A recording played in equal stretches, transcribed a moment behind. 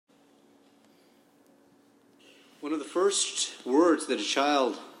One of the first words that a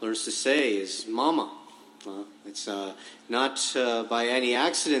child learns to say is "mama." It's not by any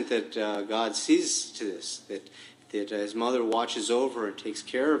accident that God sees to this, that his mother watches over and takes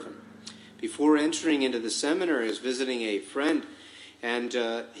care of him. Before entering into the seminary, he was visiting a friend, and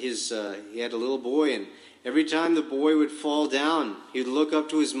he had a little boy, and every time the boy would fall down, he would look up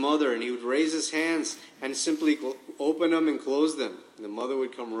to his mother, and he would raise his hands and simply open them and close them. And the mother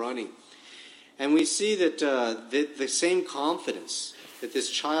would come running. And we see that the same confidence that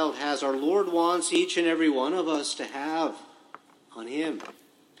this child has, our Lord wants each and every one of us to have on Him.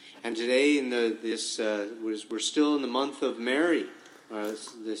 And today, we're still in the month of Mary,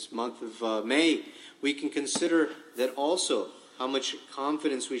 this month of May, we can consider that also how much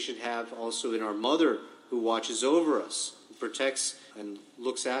confidence we should have also in our mother who watches over us, who protects and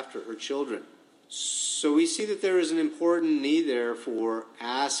looks after her children. So we see that there is an important need there for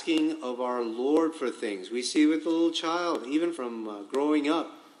asking of our Lord for things. We see with the little child, even from growing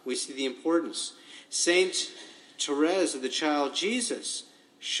up, we see the importance. Saint Therese of the Child Jesus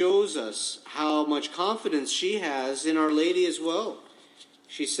shows us how much confidence she has in Our Lady as well.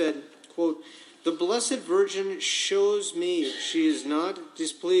 She said, quote, "The Blessed Virgin shows me she is not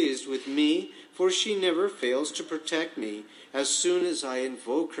displeased with me, for she never fails to protect me as soon as I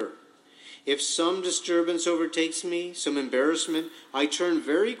invoke her. If some disturbance overtakes me, some embarrassment, I turn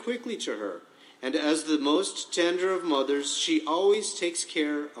very quickly to her, and as the most tender of mothers, she always takes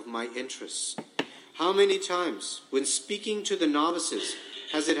care of my interests. How many times, when speaking to the novices,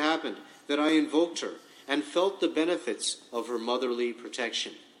 has it happened that I invoked her and felt the benefits of her motherly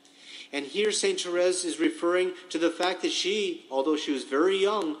protection?" And here St. Therese is referring to the fact that she, although she was very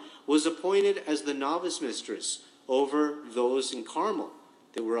young, was appointed as the novice mistress over those in Carmel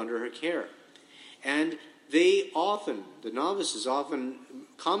that were under her care. And the novices often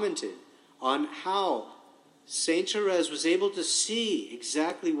commented on how St. Therese was able to see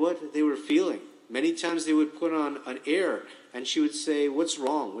exactly what they were feeling. Many times they would put on an air, and she would say, "What's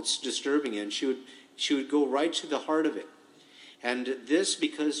wrong? What's disturbing you?" And she would go right to the heart of it. And this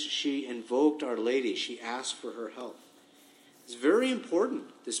because she invoked Our Lady. She asked for her help. It's very important,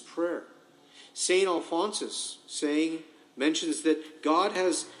 this prayer. St. Alphonsus mentions that God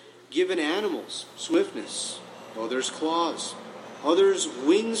has given animals swiftness, others claws, others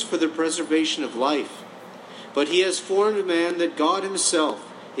wings for the preservation of life. But He has formed man that God Himself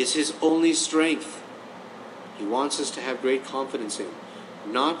is his only strength. He wants us to have great confidence in Him,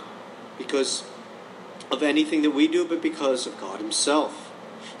 not because of anything that we do, but because of God Himself.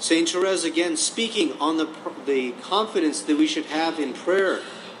 St. Therese, again, speaking on the confidence that we should have in prayer,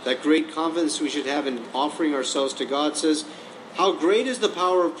 that great confidence we should have in offering ourselves to God, says, "How great is the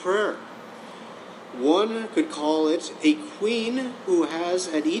power of prayer! One could call it a queen who has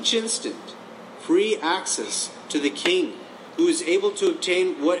at each instant free access to the king, who is able to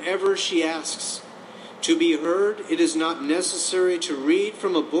obtain whatever she asks. To be heard, it is not necessary to read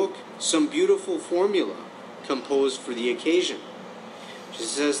from a book some beautiful formula composed for the occasion." She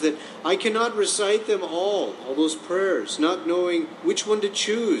says that I cannot recite them all those prayers, not knowing which one to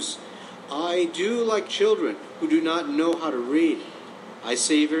choose. I do like children who do not know how to read. I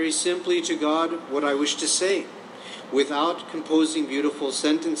say very simply to God what I wish to say, without composing beautiful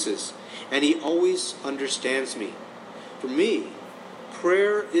sentences, and He always understands me. For me,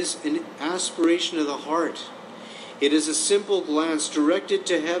 prayer is an aspiration of the heart. It is a simple glance directed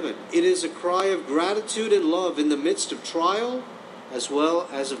to heaven. It is a cry of gratitude and love in the midst of trial as well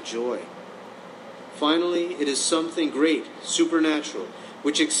as of joy. Finally, it is something great, supernatural,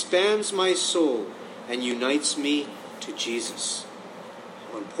 which expands my soul and unites me to Jesus.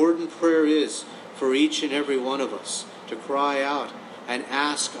 How important prayer is for each and every one of us to cry out and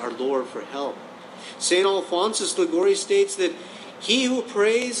ask our Lord for help. St. Alphonsus Liguori states that he who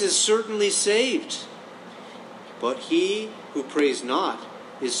prays is certainly saved, but he who prays not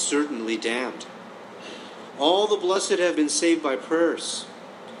is certainly damned. All the blessed have been saved by prayers.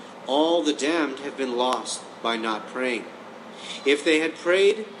 All the damned have been lost by not praying. If they had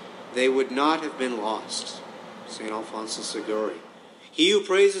prayed, they would not have been lost. St. Alphonsus Liguori. He who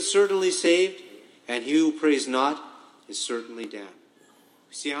prays is certainly saved, and he who prays not is certainly damned.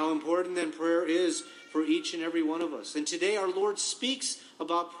 We see how important then prayer is for each and every one of us. And today our Lord speaks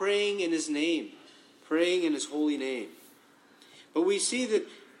about praying in His name, praying in His holy name. But we see that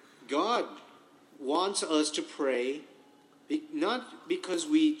God wants us to pray not because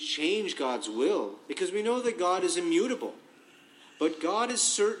we change God's will, because we know that God is immutable. But God has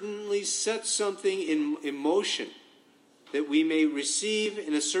certainly set something in motion that we may receive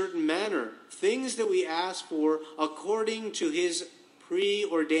in a certain manner things that we ask for according to His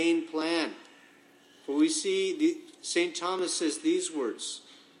preordained plan But we see St. Thomas says these words: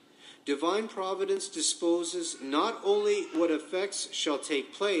 divine providence disposes not only what effects shall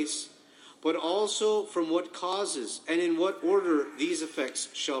take place, but also from what causes and in what order these effects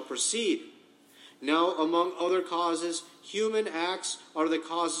shall proceed. Now, among other causes, human acts are the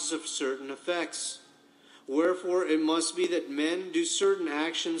causes of certain effects. Wherefore it must be that men do certain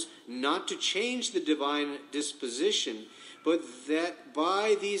actions not to change the divine disposition, but that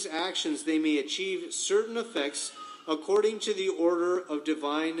by these actions they may achieve certain effects according to the order of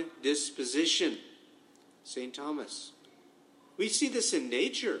divine disposition. St. Thomas. We see this in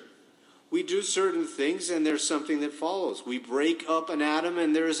nature. We do certain things and there's something that follows. We break up an atom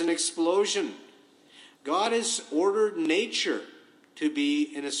and there is an explosion. God has ordered nature to be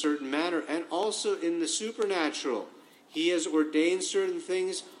in a certain manner, and also in the supernatural. He has ordained certain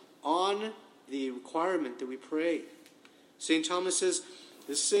things on the requirement that we pray. St. Thomas says,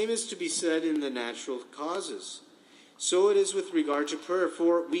 the same is to be said in the natural causes. So it is with regard to prayer,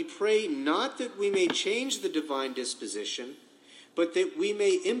 for we pray not that we may change the divine disposition, but that we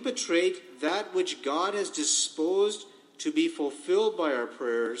may impetrate that which God has disposed to be fulfilled by our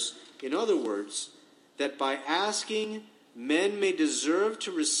prayers. In other words, that by asking, men may deserve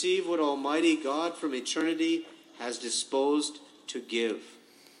to receive what Almighty God from eternity has disposed to give.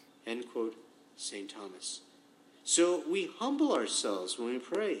 End quote, St. Thomas. So we humble ourselves when we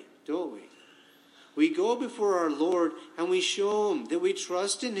pray, don't we? We go before our Lord and we show Him that we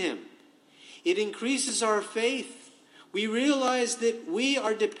trust in Him. It increases our faith. We realize that we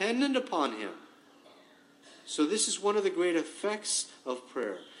are dependent upon Him. So this is one of the great effects of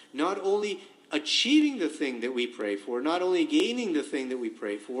prayer. Not only achieving the thing that we pray for, not only gaining the thing that we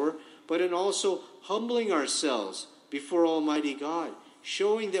pray for, but in also humbling ourselves before Almighty God,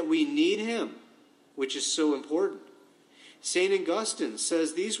 showing that we need Him, which is so important. St. Augustine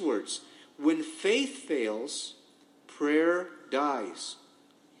says these words: when faith fails, prayer dies.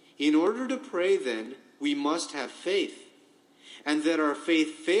 In order to pray, then, we must have faith. And that our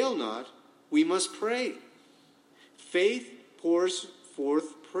faith fail not, we must pray. Faith pours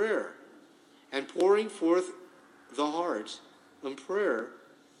forth prayer. And pouring forth the heart in prayer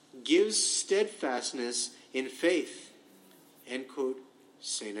gives steadfastness in faith. End quote,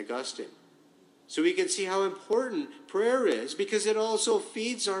 St. Augustine. So we can see how important prayer is, because it also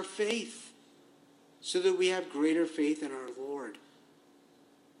feeds our faith, so that we have greater faith in our Lord.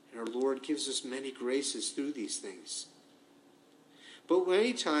 And our Lord gives us many graces through these things. But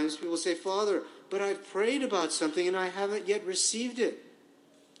many times people say, Father, but I've prayed about something and I haven't yet received it.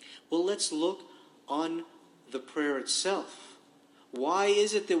 Well, let's look on the prayer itself. Why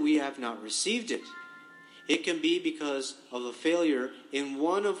is it that we have not received it? It can be because of a failure in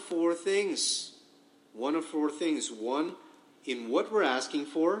one of four things. One of four things. One, in what we're asking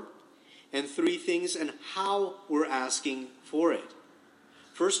for, and three things, and how we're asking for it.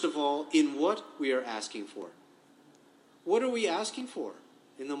 First of all, in what we are asking for. What are we asking for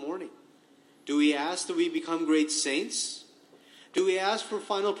in the morning? Do we ask that we become great saints? Do we ask for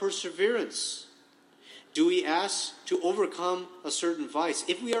final perseverance? Do we ask to overcome a certain vice?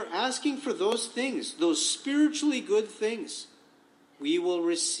 If we are asking for those things, those spiritually good things, we will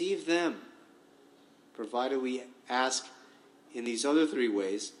receive them, provided we ask in these other three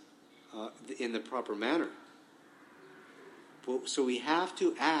ways in the proper manner. So we have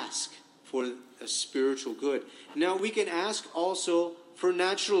to ask for a spiritual good. Now we can ask also for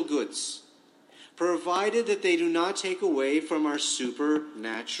natural goods, provided that they do not take away from our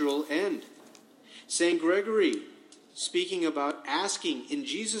supernatural end. St. Gregory, speaking about asking in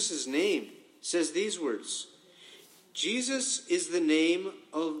Jesus' name, says these words: Jesus is the name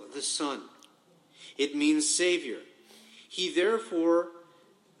of the Son. It means Savior. He therefore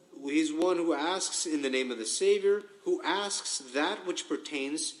is one who asks in the name of the Savior, who asks that which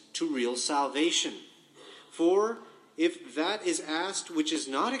pertains to real salvation. For if that is asked which is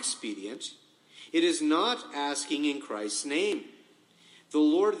not expedient, it is not asking in Christ's name. The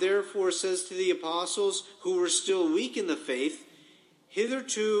Lord therefore says to the apostles who were still weak in the faith,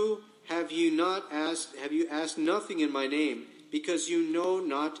 hitherto have you asked nothing in my name, because you know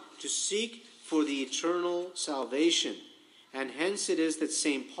not to seek for the eternal salvation. And hence it is that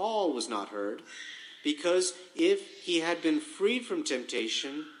St. Paul was not heard, because if he had been freed from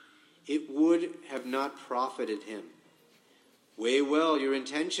temptation, it would have not profited him. Weigh well your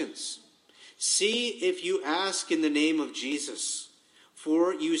intentions. See if you ask in the name of Jesus.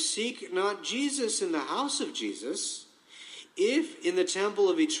 For you seek not Jesus in the house of Jesus. If in the temple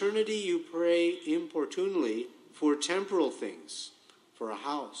of eternity you pray importunately for temporal things, for a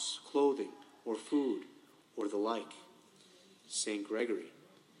house, clothing, or food, or the like. St. Gregory.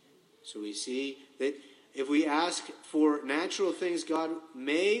 So we see that if we ask for natural things, God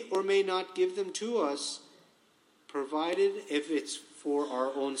may or may not give them to us, provided if it's for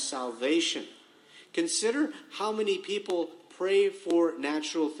our own salvation. Consider how many people pray for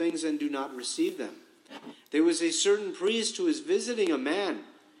natural things and do not receive them. There was a certain priest who was visiting a man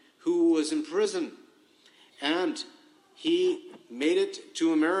who was in prison, and he made it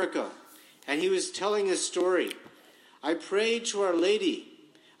to America. And he was telling his story. I prayed to Our Lady.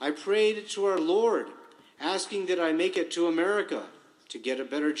 I prayed to our Lord, asking that I make it to America to get a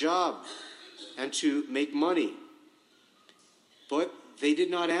better job and to make money. But they did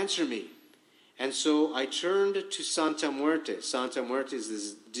not answer me. And so I turned to Santa Muerte. Santa Muerte is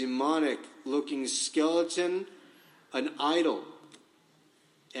this demonic-looking skeleton, an idol.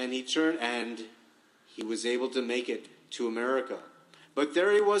 And he turned, and he was able to make it to America. But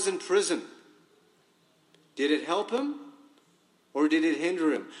there he was in prison. Did it help him? Or did it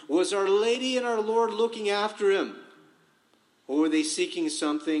hinder him? Was Our Lady and our Lord looking after him? Or were they seeking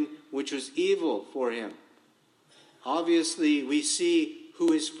something which was evil for him? Obviously, we see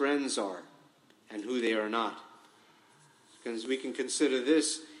who his friends are and who they are not. Because we can consider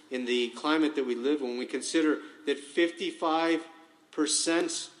this in the climate that we live in. When we consider that 55%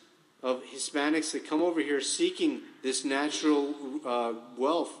 of Hispanics that come over here seeking this natural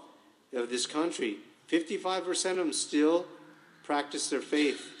wealth of this country, 55% of them still practice their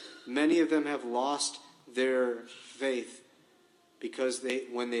faith. Many of them have lost their faith because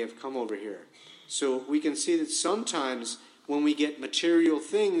when they have come over here. So we can see that sometimes when we get material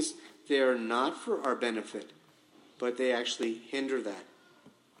things, they are not for our benefit, but they actually hinder that.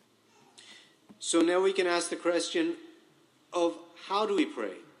 So now we can ask the question of how do we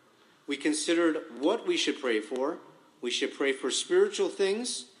pray? We considered what we should pray for. We should pray for spiritual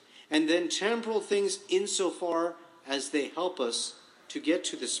things and then temporal things insofar as they help us to get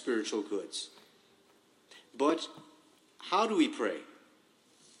to the spiritual goods. But how do we pray?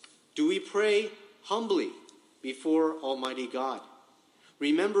 Do we pray humbly before Almighty God?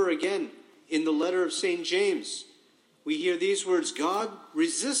 Remember again, in the letter of St. James, we hear these words, God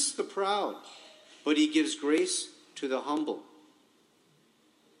resists the proud, but he gives grace to the humble.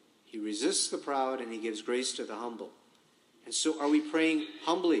 He resists the proud and he gives grace to the humble. And so are we praying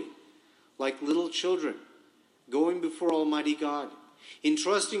humbly, like little children, going before Almighty God,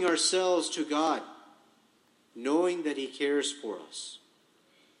 entrusting ourselves to God, knowing that he cares for us?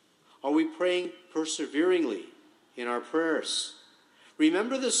 Are we praying perseveringly in our prayers?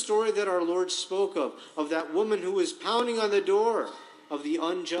 Remember the story that our Lord spoke of that woman who was pounding on the door of the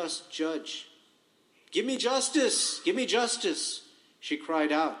unjust judge. Give me justice, she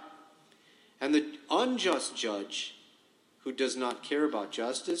cried out. And the unjust judge, who does not care about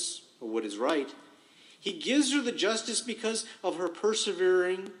justice or what is right, he gives her the justice because of her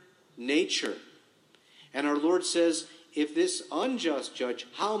persevering nature. And our Lord says, if this unjust judge,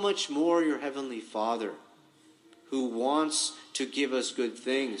 how much more your heavenly Father, who wants to give us good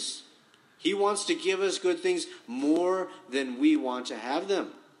things. He wants to give us good things more than we want to have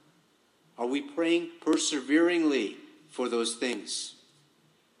them. Are we praying perseveringly for those things?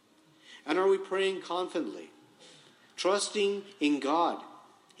 And are we praying confidently, trusting in God,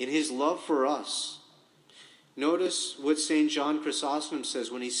 in his love for us? Notice what St. John Chrysostom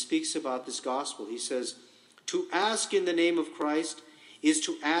says when he speaks about this gospel. He says, to ask in the name of Christ is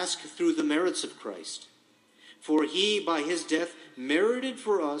to ask through the merits of Christ. For he, by his death, merited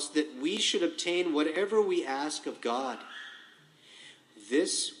for us that we should obtain whatever we ask of God.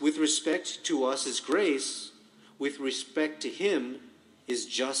 This, with respect to us, is grace. With respect to him, is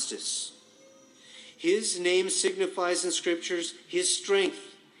justice. His name signifies in Scriptures his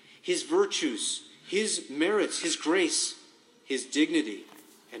strength, his virtues, his merits, his grace, his dignity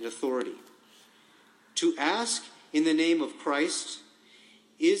and authority. To ask in the name of Christ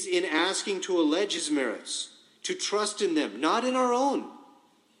is in asking to allege his merits, to trust in them, not in our own,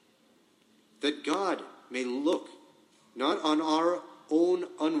 that God may look not on our own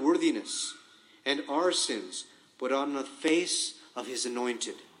unworthiness and our sins, but on the face of his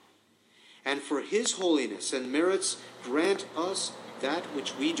anointed. And for his holiness and merits grant us that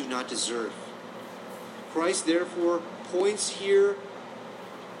which we do not deserve. Christ therefore points here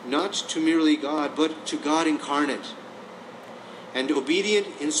not to merely God, but to God incarnate, and obedient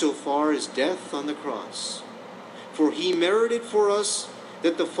insofar as death on the cross. For he merited for us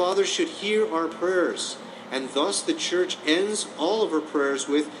that the Father should hear our prayers, and thus the Church ends all of her prayers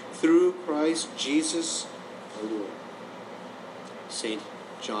with, through Christ Jesus our Lord. St.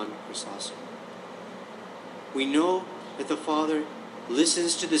 John Chrysostom. We know that the Father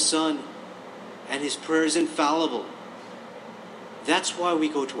listens to the Son, and his prayer is infallible. That's why we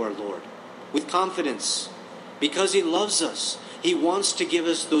go to our Lord, with confidence, because He loves us. He wants to give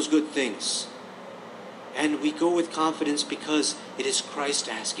us those good things. And we go with confidence because it is Christ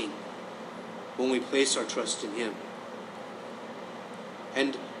asking when we place our trust in Him.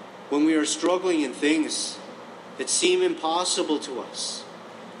 And when we are struggling in things that seem impossible to us,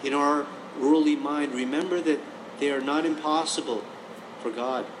 in our worldly mind, remember that they are not impossible for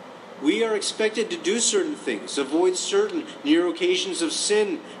God. We are expected to do certain things, avoid certain near occasions of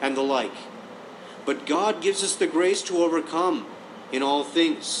sin and the like. But God gives us the grace to overcome in all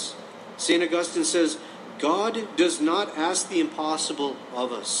things. St. Augustine says, God does not ask the impossible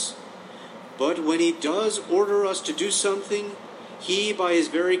of us. But when He does order us to do something, He, by His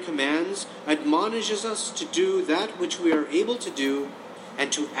very commands, admonishes us to do that which we are able to do,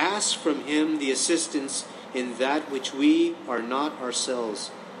 and to ask from Him the assistance in that which we are not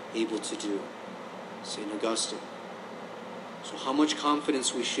ourselves able to do. St. Augustine. So how much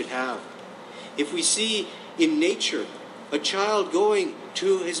confidence we should have. If we see in nature a child going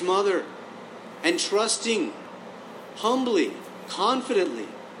to his mother and trusting humbly, confidently,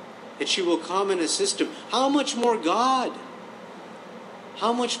 that she will come and assist him, how much more God?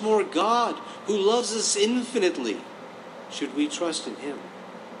 How much more God, who loves us infinitely, should we trust in Him?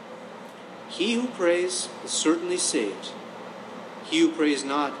 He who prays is certainly saved. He who prays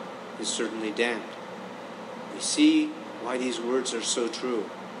not is certainly damned. We see why these words are so true.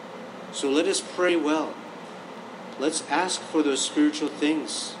 So let us pray well. Let's ask for those spiritual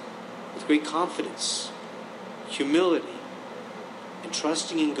things with great confidence, humility, and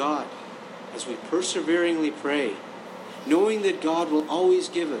trusting in God as we perseveringly pray, knowing that God will always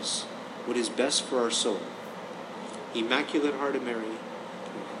give us what is best for our soul. Immaculate Heart of Mary,